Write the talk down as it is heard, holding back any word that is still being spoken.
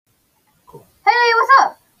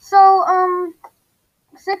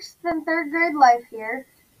6th and 3rd grade life here.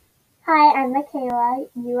 Hi, I'm Michaela.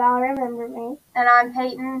 You all remember me. And I'm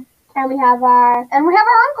Peyton. And we have our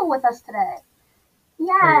uncle with us today.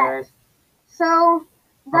 Yeah. Hey guys. So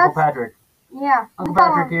that's Uncle Patrick. Yeah. Uncle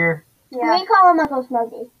Patrick here. Yeah. We call him Uncle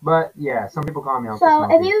Smokie. But yeah, some people call me Uncle So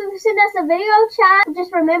Smokie. if you send us a video chat,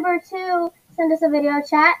 just remember to send us a video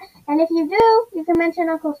chat. And if you do, you can mention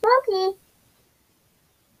Uncle Smokie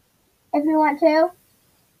if you want to.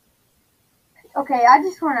 Okay, I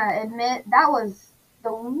just want to admit that was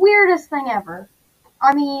the weirdest thing ever.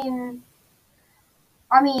 I mean,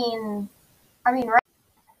 right?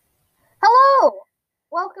 Hello!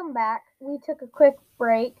 Welcome back. We took a quick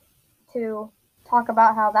break to talk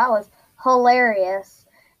about how that was hilarious.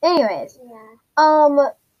 Anyways,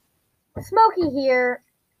 Smokie here.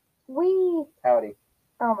 Howdy.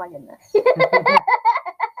 Oh my goodness.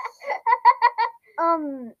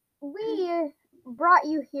 We brought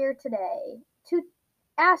you here today to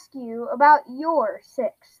ask you about your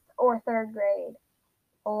 6th or 3rd grade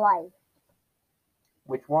life.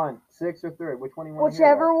 Which one? 6th or 3rd? Which one do you want to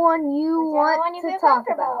Whichever hear one you want to talk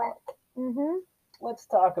about. Let's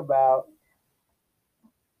talk about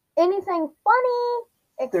anything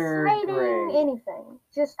funny, 3rd exciting, grade. anything.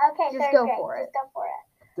 Just go for it. Just go for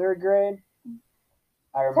it. 3rd grade.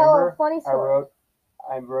 I remember Tell a funny story.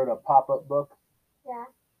 I wrote a pop-up book. Yeah.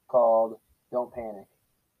 Called Don't Panic.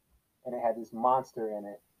 And it had this monster in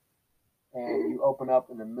it. And you open up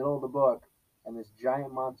in the middle of the book and this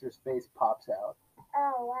giant monster's face pops out.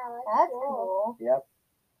 Oh wow, that's cool. Yep.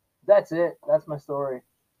 That's it. That's my story.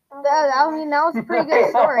 That was a pretty good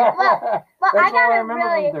story. But I got a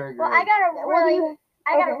really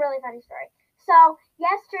funny story. So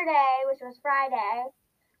yesterday, which was Friday,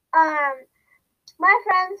 my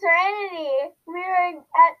friend Serenity, we were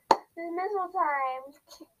at dismissal time.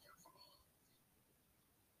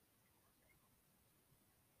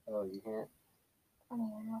 Oh, you can't? I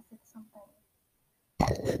mean, unless it's something.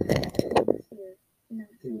 Something that's bad.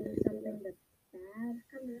 Can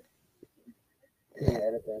you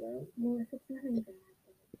edit that out? No, if it's nothing bad.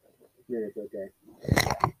 Yeah, it's okay.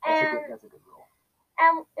 That's a good rule.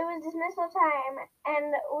 It was dismissal time,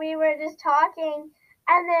 and we were just talking,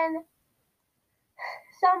 and then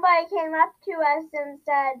somebody came up to us and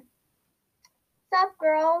said, "Sup,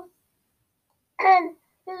 girls?" And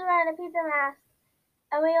he was wearing a pizza mask,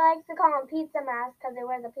 and we like to call him Pizza Mask because he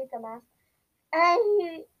wears a pizza mask.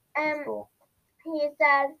 And cool. He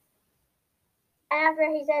said, after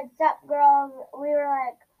he said, "Sup, girls," we were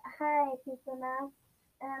like, "Hi, Pizza Mask."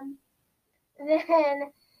 And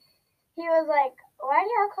then he was like, "Why do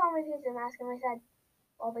y'all call me Pizza Mask?" And we said,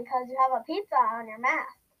 "Well, because you have a pizza on your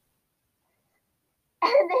mask."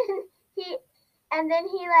 And then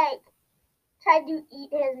he like tried to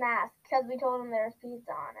eat his mask because we told him there was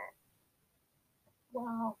pizza on it.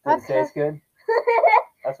 Wow. Does it taste good?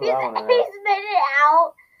 That's what I want to know. He spit it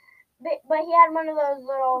out, but he had one of those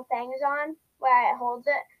little things on where it holds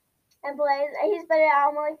it and plays. And he spit it out,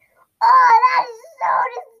 and we're like, "Oh, that is so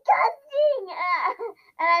disgusting!"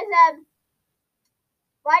 And I said,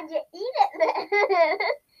 "Why'd you eat it then?"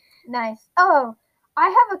 Nice. Oh, I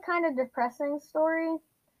have a kind of depressing story.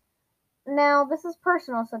 Now, this is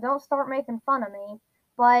personal, so don't start making fun of me.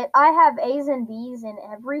 But I have A's and B's in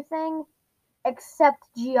everything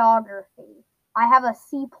except geography. I have a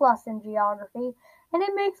C+ in geography, and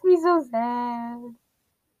it makes me so sad.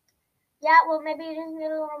 Yeah, well, maybe you just need a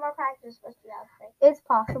little more practice with geography. It's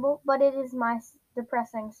possible, but it is my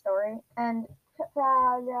depressing story. And,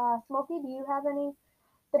 Smokie, do you have any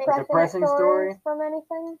depressing stories from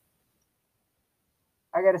anything?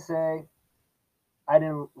 I gotta say, I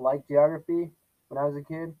didn't like geography when I was a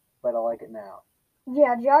kid, but I like it now.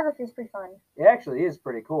 Yeah, geography is pretty fun. It actually is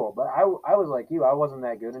pretty cool, but I was like you. I wasn't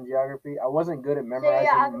that good in geography. I wasn't good at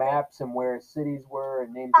memorizing maps and where cities were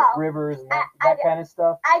and names of rivers and that kind of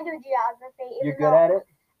stuff. I do geography. You're good at it?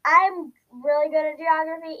 I'm really good at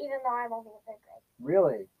geography, even though I'm only in 3rd grade.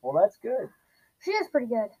 Really? Well, that's good. She is pretty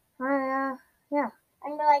good. Yeah.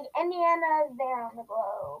 And like, Indiana is there on the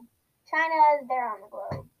globe. China is there on the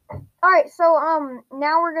globe. Alright, so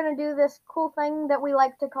now we're gonna do this cool thing that we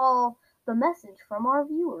like to call the message from our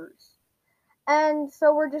viewers. And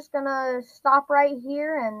so we're just gonna stop right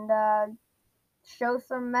here and show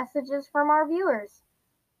some messages from our viewers.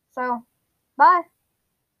 So, bye.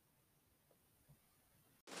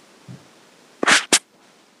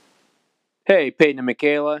 Hey, Peyton and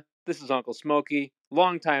Michaela. This is Uncle Smokie,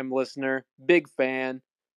 longtime listener, big fan.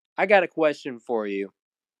 I got a question for you.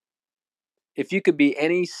 If you could be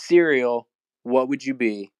any cereal, what would you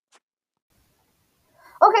be?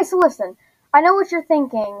 Okay, so listen. I know what you're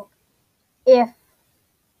thinking. If,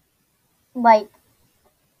 like,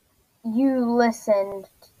 you listened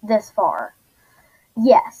this far.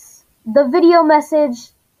 Yes, the video message,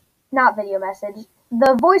 not video message,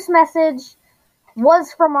 the voice message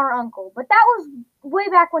was from our uncle, but that was way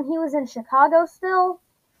back when he was in Chicago still.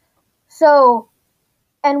 So,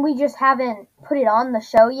 and we just haven't put it on the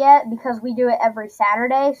show yet because we do it every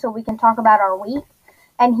Saturday so we can talk about our week.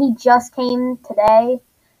 And he just came today.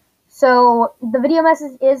 So the video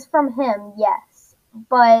message is from him, yes.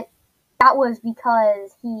 But that was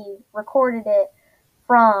because he recorded it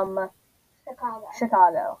from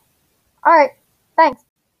Chicago. Alright, thanks.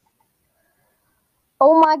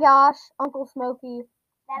 Oh my gosh, Uncle Smokie.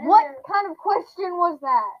 What kind of question was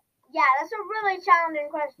that? Yeah, that's a really challenging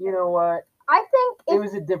question. You know what? I think It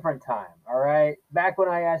was a different time, all right? Back when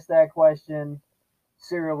I asked that question,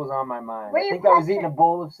 cereal was on my mind. I think I was eating a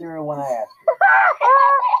bowl of cereal when I asked it.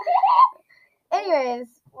 Anyways,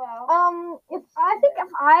 Well, if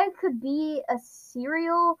I could be a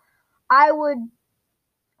cereal, I would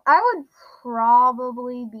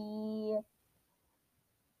probably be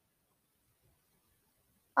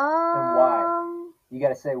And why? You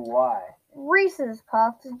gotta say why. Reese's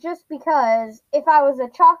Puffs, just because if I was a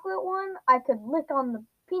chocolate one, I could lick on the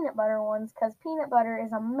peanut butter ones because peanut butter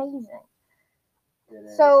is amazing. It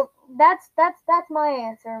is. So that's my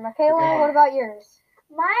answer. Michaela, what about yours?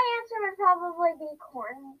 my answer would probably be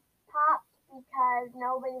corn pops because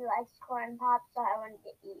nobody likes corn pops, so I wouldn't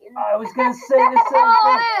get eaten. I was gonna say the same thing,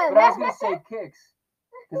 man. but I was gonna say Kix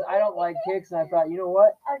because I don't like Kix, and I thought, you know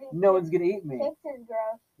what? Oh, dude, No one's gonna eat me. Kix is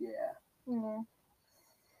gross. Yeah,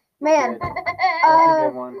 Man, Good. That's a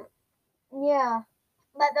good one. yeah.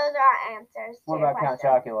 But those are our answers. What to your about Count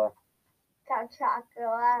question. Chocula? Count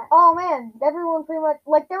Chocula. Oh man, everyone pretty much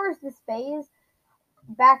like there was this phase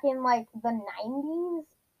back in like the 90s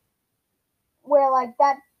where like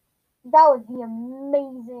that was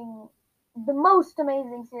the most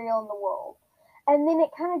amazing cereal in the world. And then it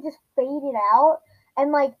kind of just faded out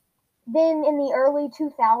and like then in the early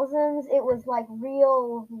 2000s it was like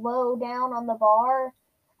real low down on the bar.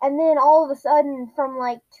 And then all of a sudden from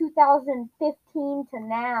like 2015 to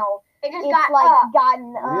now It just it's got like up.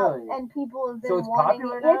 gotten Really? up and people have been So it's wanting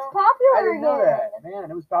popular it. now? It's popular I didn't know again. that. Man,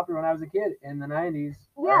 it was popular when I was a kid in the 90s.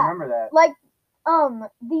 Yeah. I remember that. Like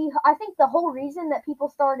I think the whole reason that people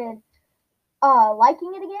started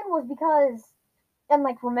liking it again was because and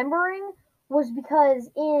like remembering was because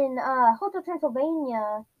in Hotel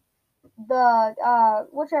Transylvania the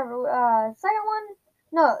whichever second one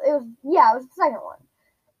no it was the second one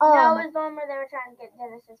No, it was the one where they were trying to get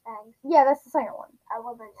Dennis's fangs. yeah that's the second one. I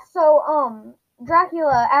will know. So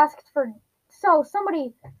Dracula asked for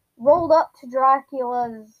somebody rolled up to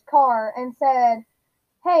Dracula's car and said,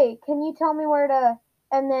 "Hey, can you tell me where to?"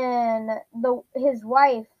 And then his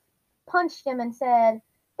wife punched him and said,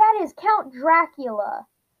 "That is Count Dracula.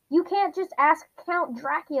 You can't just ask Count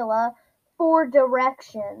Dracula for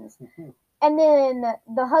directions." And then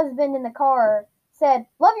the husband in the car said,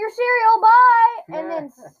 "Love your cereal, bye," and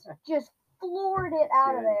then just floored it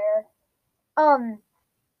out of Good. there.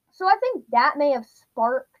 So I think that may have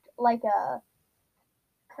sparked like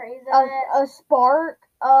Crazy. a spark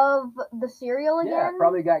of the cereal again. Yeah,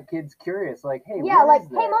 probably got kids curious. Like, hey, Yeah, what like, is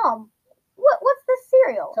hey that? mom, what's this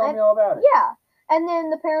cereal? Tell And- me all about it. Yeah, and then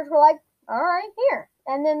the parents were like, "All right, here,"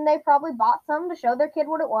 and then they probably bought some to show their kid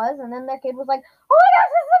what it was, and then their kid was like, "Oh my gosh,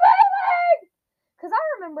 this is amazing!" Because I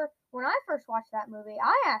remember when I first watched that movie,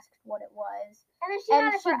 I asked what it was, And then she and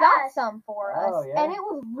got it she for got us. some for Oh, us, yeah. and it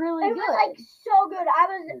was really It good. was like so good. I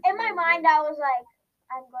was It's in my really mind. good. I was like,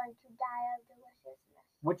 I'm going to die of deliciousness.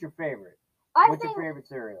 What's your favorite? I What's think your favorite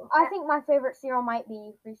cereal? I think my favorite cereal might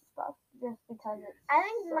be Reese's Puffs, just because it's. I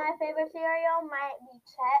think so my favorite cereal might be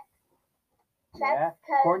Chex. Yeah?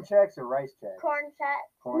 Chex, Corn Chex or Rice Chex? corn Chex.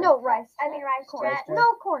 Corn? No rice. I mean rice corn. Rice Chex. Chex?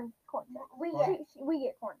 No corn. Chex. We Corn? get We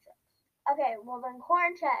get corn Chex. okay. Well then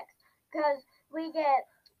corn Chex because we get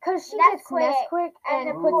Cause she Nesquik gets Nesquik and and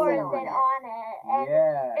it puts pours it it on. on it, and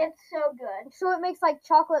Yeah. it's so good. So it makes like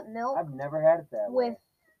chocolate milk I've never had it that way. with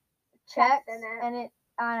Chex in it. and it.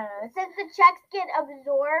 I don't know. Since the Chex get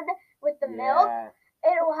absorbed with the milk, Yeah.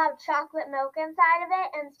 it will have chocolate milk inside of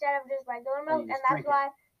it instead of just regular milk, you and just that's drink it.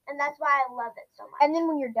 why I love it so much. And then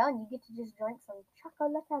when you're done, you get to just drink some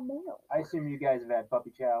chocolate milk. I assume you guys have had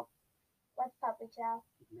Puppy Chow. What's Puppy Chow?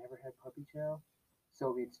 You've never had Puppy Chow?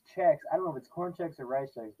 So it's Chex. I don't know if it's corn Chex or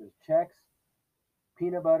rice Chex, but it's Chex,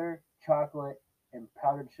 peanut butter, chocolate, and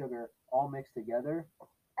powdered sugar all mixed together.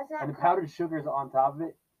 That's not. And the powdered sugar's on top of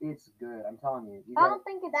it. It's good. I'm telling you. I don't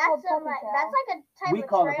think it's called That's Puppy like Chow. that's like a type we of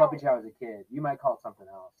called it trail. Puppy Chow as a kid. You might call it something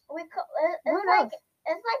else. Who It's like knows?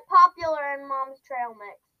 it's like popular in Mom's trail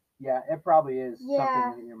mix. Yeah, it probably is Yeah.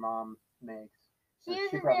 something that your mom makes. She She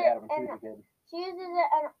uses probably it had them when she in was a kid. she uses it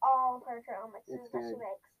in all of her trail mixes It's that she good.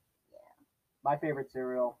 makes. My favorite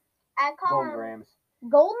cereal, I call Golden them Grahams.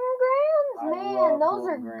 Golden Grahams, I man, love those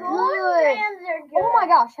are Golden Grahams. Golden good. Grahams are good. Oh my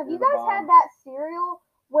gosh, have They're you the guys had bomb. that cereal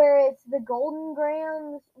where it's the Golden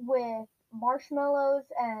Grahams with marshmallows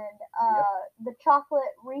and the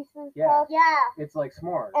chocolate Reese's Yeah. Puffs, Yeah. It's like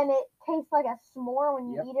s'mores. and it tastes like a s'more when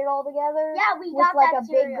you Yep. eat it all together? Yeah, we with got like that a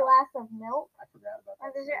big cereal. glass of milk. I forgot about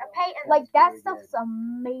Like, that is there a cereal. Peyton? Like That's that really stuff's good.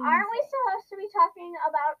 amazing. Aren't we supposed to be talking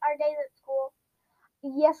about our days at school?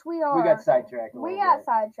 Yes, we are. We got sidetracked a We little got bit.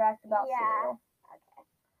 sidetracked about Yeah. cereal. Okay.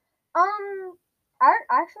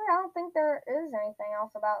 I don't think there is anything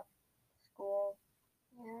else about school.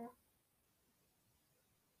 Yeah.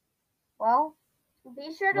 Well,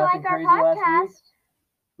 Be sure to Nothing like our crazy last week? podcast.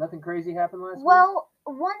 Nothing crazy happened last week? well,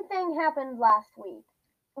 one thing happened last week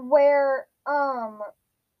where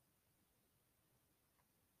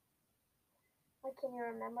Like, can you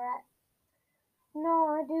remember it? no,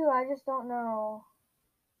 I do. I just don't know.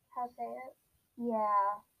 How to say it?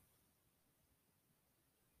 Yeah.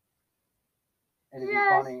 And it'd be Just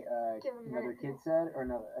funny, give 'em a another minute. kid said, or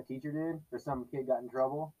another, a teacher did, or some kid got in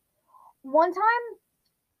trouble. One time,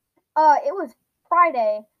 it was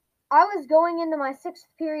Friday. I was going into my 6th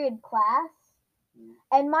period class, Mm.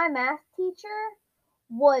 and my math teacher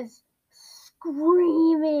was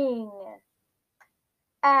screaming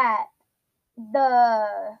at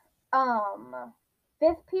the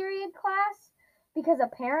 5th period class because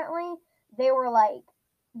apparently they were like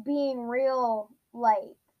being real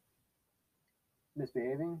like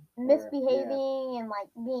Misbehaving? Or- misbehaving and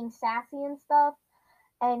like being sassy and stuff,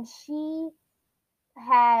 and she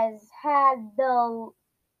has had the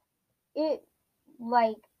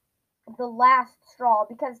last straw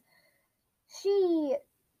because she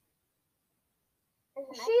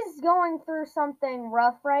Isn't it? she's going through something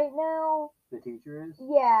rough right now. The teacher is?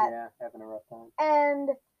 Yeah, Yeah, having a rough time. and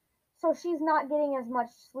so she's not getting as much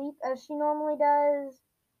sleep as she normally does,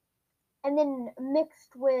 and then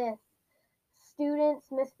mixed with students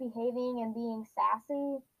misbehaving and being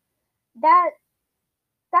sassy, that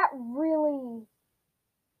really,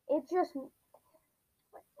 it just,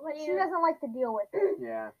 What do she you doesn't like to deal with it.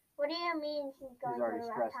 Yeah. What do you mean she's going through already a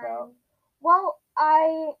rough stressed time? out. Well,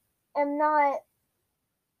 I am not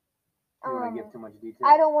You want to give too much detail?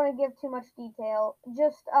 I don't want to give too much detail.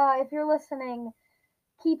 Just if you're listening,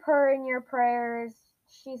 keep her in your prayers.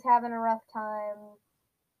 She's having a rough time.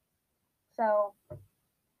 So,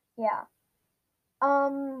 yeah.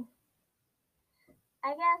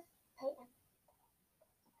 I guess Peyton.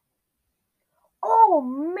 Oh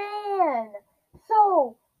man.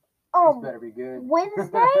 So, This better be good.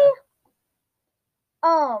 Wednesday,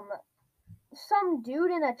 some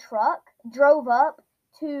dude in a truck drove up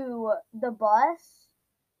to the bus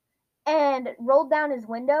and rolled down his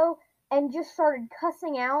window and just started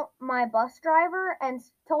cussing out my bus driver and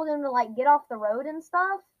told him to like get off the road and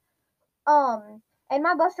stuff. And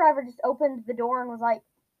my bus driver just opened the door and was like,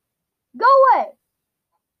 "Go away!"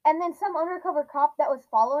 And then some undercover cop that was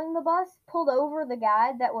following the bus pulled over the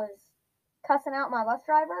guy that was cussing out my bus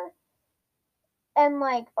driver and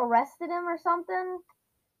like arrested him or something.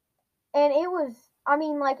 And it was,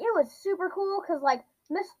 it was super cool because like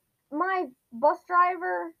my bus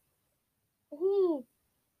driver, he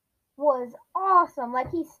was awesome. Like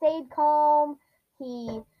he stayed calm.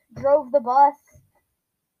 He drove the bus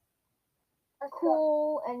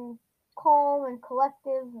cool and calm and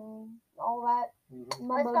collective and all that Mhm. Let's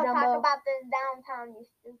mumbo go jumbo. talk about this downtown, you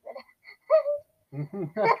stupid.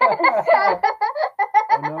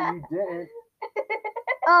 Oh no, you didn't.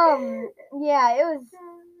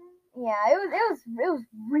 Yeah, it was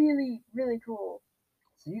really, really cool.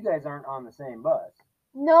 So you guys aren't on the same bus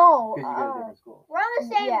No, because you go to different schools. We're on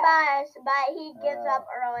the same Yeah. bus, but he gets up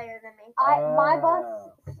earlier than me. my bus,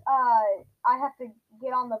 Oh. I have to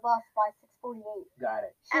get on the bus by 6:48. Got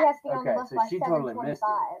it. She has to get on the Okay, bus so by she totally missed it.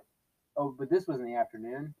 7:25. Oh, but this was in the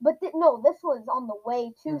afternoon. But no, this was on the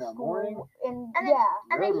way to In the school. morning? And And then- yeah,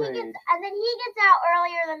 And then Road he rage. gets out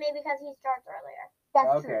earlier than me because he starts earlier.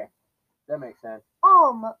 that's Okay, true. that makes sense.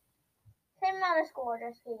 Same amount of school,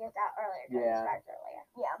 just he gets out earlier because Yeah. he starts earlier.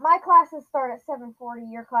 Yeah, my classes start at 7:40.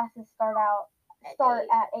 Your classes start At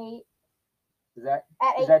at 8. Is that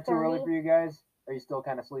At is that too early 8:30. for you guys? Are you still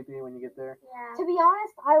kind of sleepy when you get there? Yeah. To be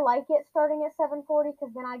honest, I like it starting at 7:40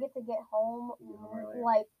 because then I get to get home You get home earlier.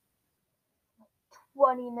 like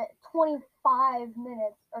 25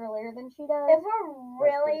 minutes earlier than she does. If we're That's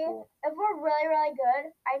pretty really, cool. if we're really, really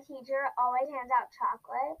good, our teacher always hands out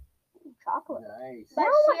chocolate. Chocolate. Nice. But I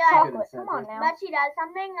don't she want like- chocolate. Good Come on incentive. now. But she does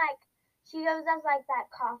something like she gives us like that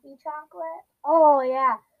coffee chocolate. Oh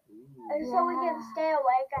yeah. And so we can stay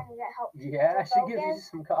awake and get help. Yeah, to she gives you focus.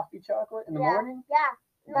 some coffee chocolate in the Yeah. morning. Yeah.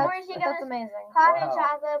 In the morning she gives That's us amazing. coffee and Wow.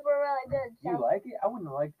 chocolate were really good. Do you So like it? I wouldn't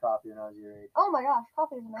have liked coffee when I was your age. Oh my gosh,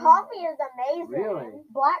 coffee is amazing. coffee is amazing. Really?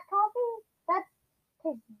 Black coffee? That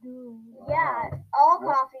tastes good. Yeah, Wow. all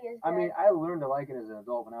Well, coffee is good. I mean, I learned to like it as an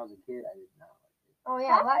adult. When I was a kid, I did not like it. Oh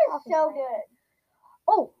yeah, coffee black is coffee so amazing. good.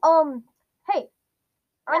 Oh, hey,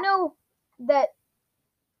 I Yeah. know that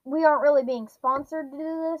we aren't really being sponsored to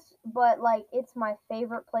do this, but like it's my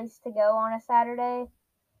favorite place to go on a Saturday.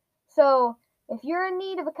 So if you're in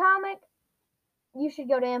need of a comic, you should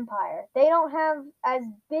go to Empire. They don't have as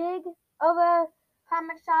big of a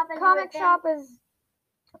Comic shop as comic shop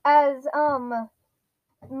as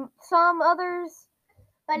some others,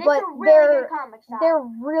 but it's but a really good they're- comic shop. they're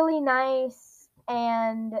really nice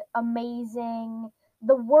and amazing.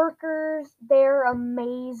 The workers, they're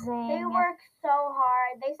amazing. They work so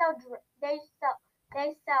hard. They sell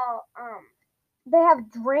They have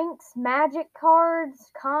drinks, magic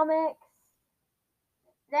cards, comics.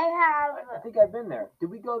 they have I think I've been there. Did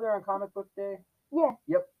we go there on Comic Book Day? Yeah.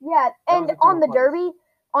 Yep. Yeah, That and was a cool on the place. Derby,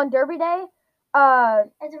 on Derby Day,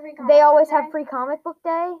 it's a free comic they book always day. have free comic book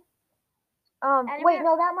day. And if Wait, you're-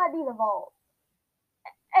 no, that might be the Vault.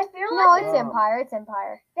 If you're No, looking, it's Empire. It's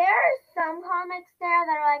Empire. there are some comics there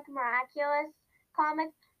that are like miraculous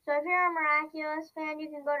comics. So if you're a miraculous fan, you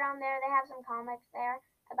can go down there. They have some comics there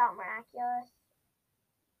about miraculous.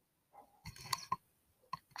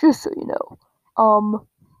 Just so you know,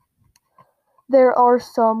 there are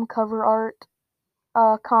some cover art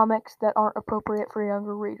comics that aren't appropriate for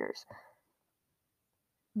younger readers.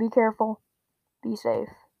 Be careful, be safe,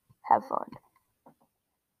 have fun.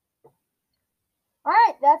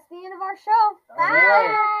 Alright, that's the end of our show. All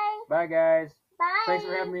right. Bye, guys. Bye. Thanks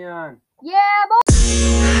for having me on. Yeah, boy!